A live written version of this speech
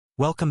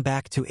Welcome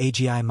back to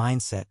AGI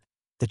Mindset,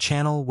 the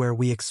channel where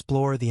we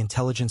explore the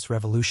intelligence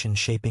revolution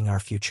shaping our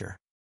future.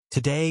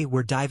 Today,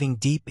 we're diving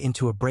deep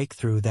into a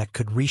breakthrough that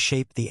could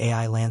reshape the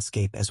AI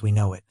landscape as we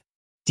know it.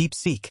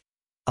 DeepSeek,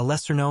 a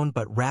lesser-known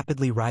but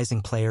rapidly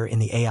rising player in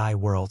the AI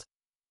world,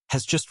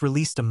 has just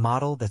released a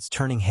model that's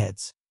turning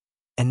heads,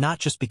 and not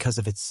just because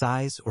of its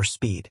size or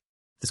speed.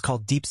 It's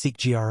called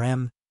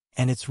DeepSeek-GRM,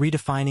 and it's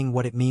redefining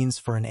what it means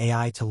for an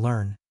AI to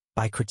learn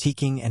by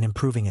critiquing and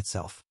improving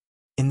itself.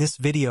 In this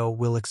video,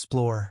 we'll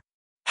explore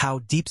how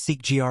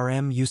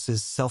DeepSeek-GRM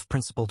uses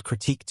self-principled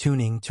critique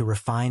tuning to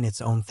refine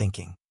its own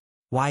thinking,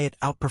 why it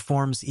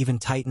outperforms even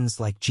titans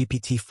like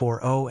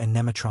GPT-4o and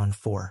Nematron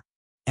 4,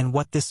 and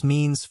what this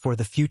means for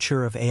the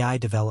future of AI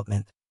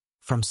development,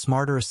 from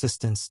smarter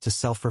assistants to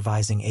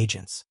self-revising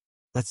agents.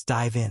 Let's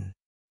dive in.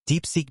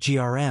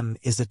 DeepSeek-GRM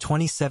is a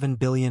 27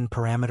 billion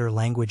parameter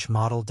language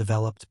model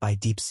developed by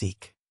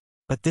DeepSeek.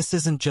 But this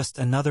isn't just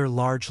another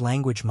large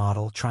language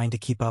model trying to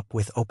keep up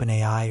with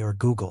OpenAI or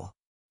Google.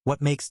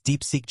 What makes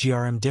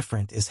DeepSeek-GRM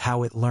different is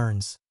how it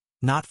learns,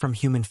 not from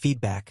human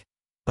feedback,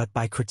 but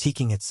by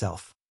critiquing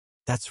itself.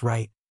 That's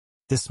right.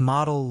 This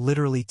model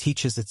literally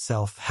teaches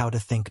itself how to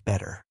think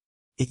better.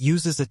 It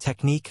uses a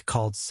technique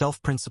called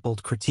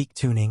self-principled critique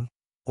tuning,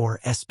 or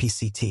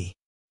SPCT.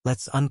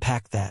 Let's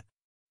unpack that.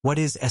 What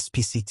is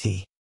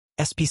SPCT?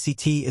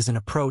 SPCT is an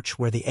approach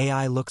where the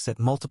AI looks at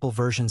multiple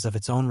versions of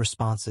its own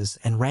responses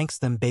and ranks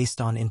them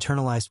based on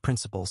internalized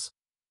principles.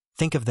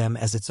 Think of them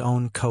as its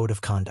own code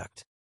of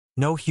conduct.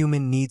 No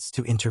human needs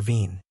to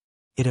intervene.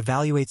 It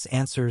evaluates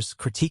answers,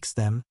 critiques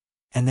them,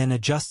 and then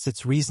adjusts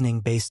its reasoning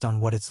based on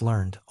what it's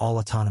learned,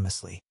 all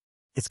autonomously.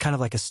 It's kind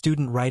of like a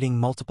student writing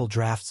multiple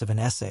drafts of an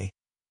essay,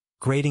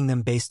 grading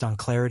them based on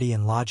clarity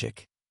and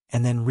logic,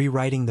 and then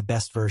rewriting the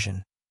best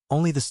version.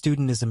 Only the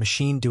student is a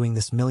machine doing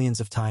this millions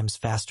of times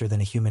faster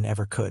than a human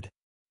ever could.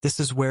 This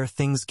is where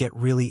things get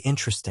really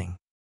interesting.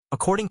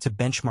 According to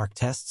benchmark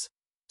tests,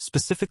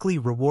 specifically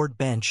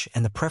RewardBench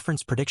and the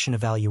Preference Prediction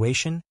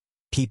Evaluation,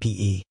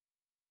 PPE,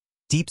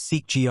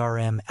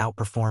 DeepSeek-GRM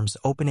outperforms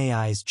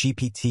OpenAI's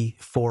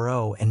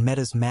GPT-4o and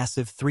Meta's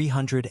massive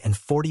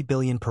 340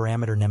 billion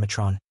parameter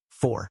Nematron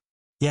 4.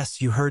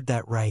 Yes, you heard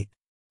that right.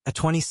 A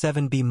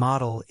 27B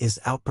model is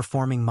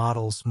outperforming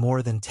models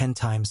more than 10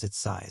 times its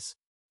size.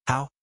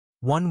 How?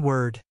 One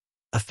word: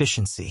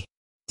 efficiency.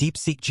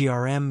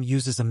 DeepSeek-GRM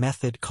uses a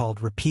method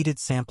called repeated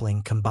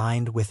sampling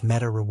combined with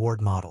meta-reward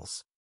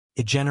models.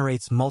 It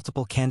generates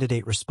multiple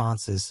candidate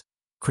responses,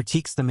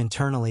 critiques them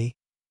internally,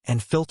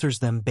 and filters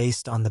them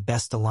based on the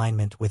best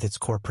alignment with its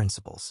core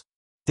principles.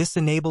 This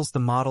enables the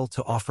model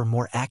to offer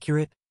more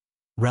accurate,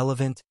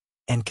 relevant,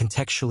 and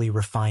contextually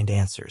refined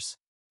answers.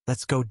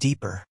 Let's go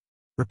deeper.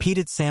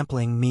 Repeated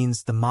sampling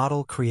means the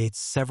model creates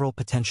several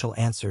potential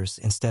answers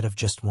instead of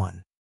just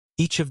one.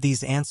 Each of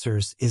these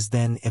answers is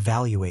then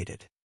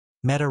evaluated.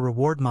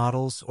 Meta-reward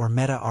models, or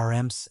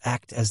meta-RMs,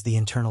 act as the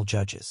internal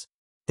judges.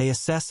 They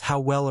assess how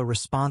well a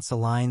response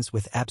aligns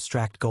with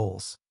abstract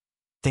goals,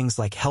 things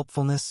like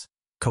helpfulness,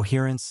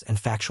 coherence, and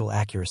factual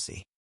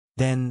accuracy.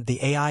 Then,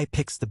 the AI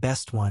picks the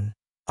best one,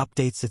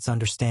 updates its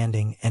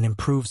understanding, and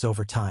improves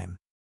over time.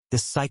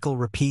 This cycle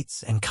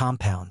repeats and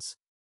compounds.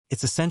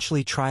 It's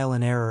essentially trial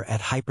and error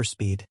at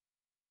hyperspeed,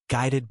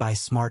 guided by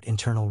smart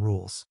internal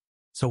rules.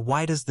 So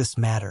why does this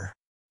matter?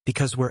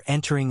 Because we're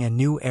entering a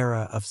new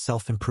era of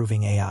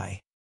self-improving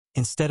AI.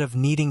 Instead of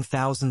needing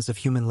thousands of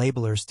human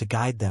labelers to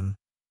guide them,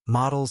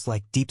 models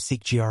like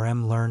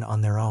DeepSeek-GRM learn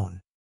on their own.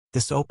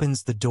 This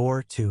opens the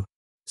door to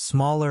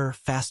smaller,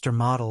 faster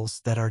models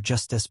that are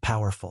just as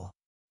powerful,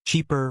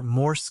 cheaper,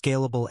 more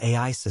scalable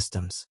AI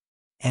systems,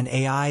 and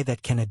AI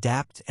that can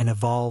adapt and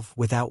evolve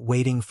without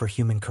waiting for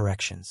human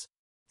corrections.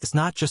 It's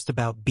not just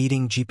about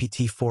beating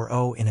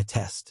GPT-4o in a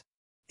test.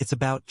 It's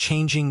about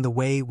changing the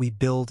way we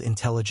build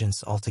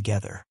intelligence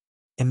altogether.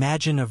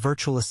 Imagine a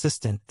virtual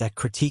assistant that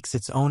critiques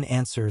its own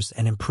answers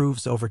and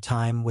improves over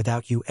time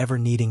without you ever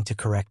needing to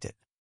correct it.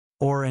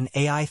 Or an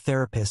AI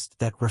therapist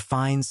that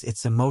refines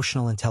its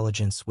emotional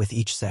intelligence with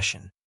each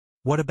session.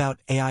 What about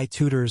AI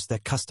tutors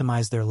that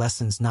customize their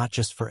lessons not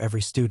just for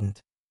every student,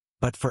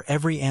 but for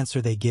every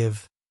answer they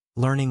give,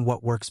 learning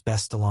what works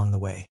best along the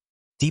way?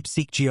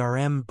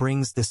 DeepSeek-GRM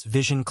brings this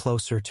vision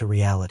closer to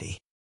reality.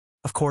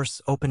 Of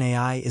course,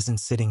 OpenAI isn't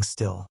sitting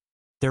still.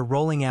 They're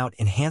rolling out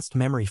enhanced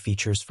memory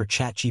features for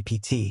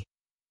ChatGPT,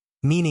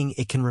 meaning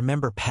it can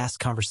remember past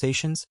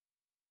conversations,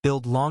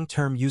 build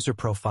long-term user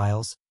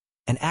profiles,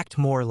 and act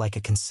more like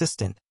a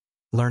consistent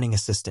learning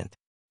assistant.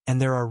 And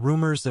there are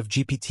rumors of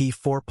GPT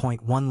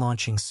 4.1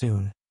 launching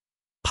soon,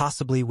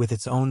 possibly with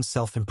its own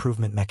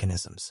self-improvement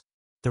mechanisms.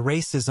 The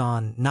race is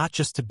on, not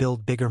just to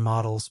build bigger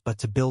models, but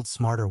to build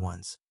smarter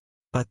ones.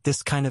 But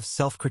this kind of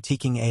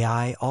self-critiquing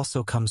AI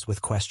also comes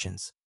with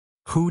questions.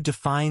 Who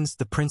defines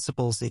the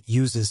principles it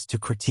uses to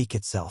critique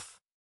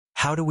itself?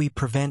 How do we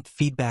prevent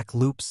feedback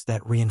loops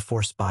that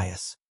reinforce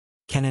bias?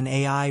 Can an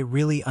AI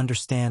really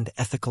understand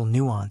ethical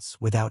nuance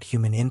without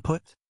human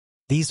input?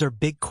 These are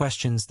big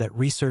questions that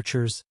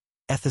researchers,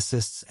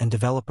 ethicists, and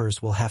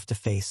developers will have to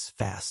face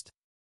fast.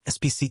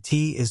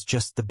 SPCT is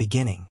just the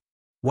beginning.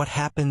 What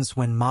happens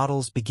when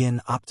models begin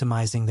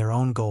optimizing their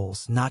own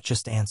goals, not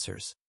just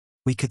answers?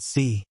 We could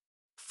see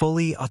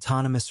fully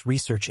autonomous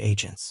research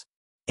agents,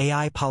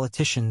 AI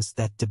politicians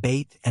that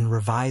debate and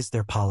revise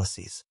their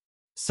policies,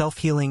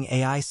 self-healing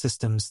AI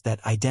systems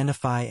that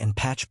identify and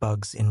patch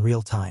bugs in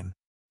real time.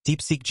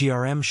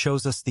 DeepSeek-GRM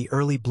shows us the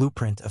early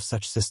blueprint of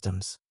such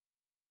systems.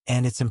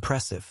 And it's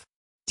impressive.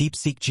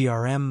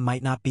 DeepSeek-GRM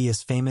might not be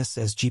as famous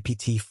as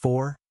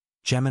GPT-4,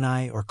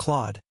 Gemini, or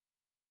Claude,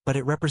 but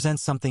it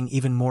represents something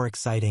even more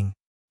exciting,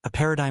 a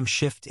paradigm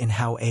shift in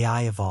how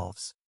AI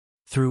evolves.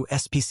 Through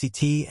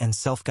SPCT and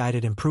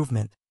self-guided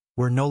improvement,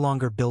 we're no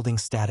longer building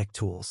static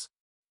tools.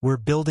 We're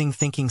building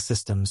thinking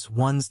systems,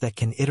 ones that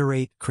can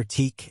iterate,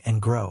 critique,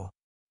 and grow.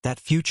 That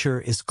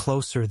future is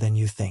closer than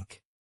you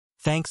think.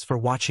 Thanks for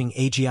watching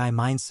AGI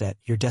Mindset,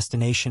 your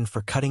destination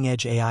for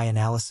cutting-edge AI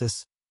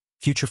analysis,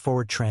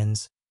 future-forward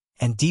trends,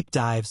 and deep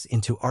dives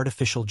into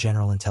artificial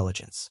general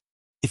intelligence.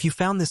 If you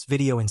found this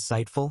video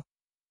insightful,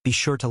 be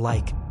sure to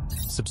like,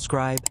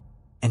 subscribe,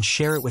 and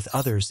share it with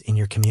others in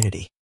your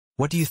community.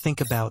 What do you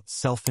think about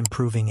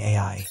self-improving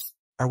AI?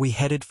 Are we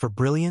headed for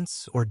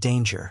brilliance or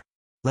danger?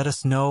 Let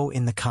us know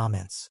in the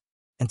comments.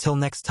 Until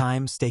next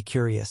time, stay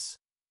curious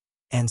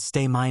and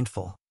stay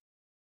mindful.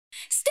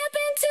 Step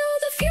into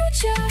the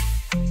future.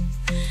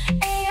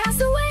 AI's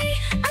the way,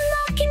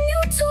 unlocking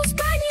new tools,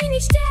 brightening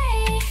each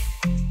day.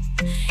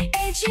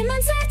 AGI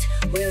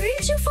Mindset, we're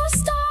reaching for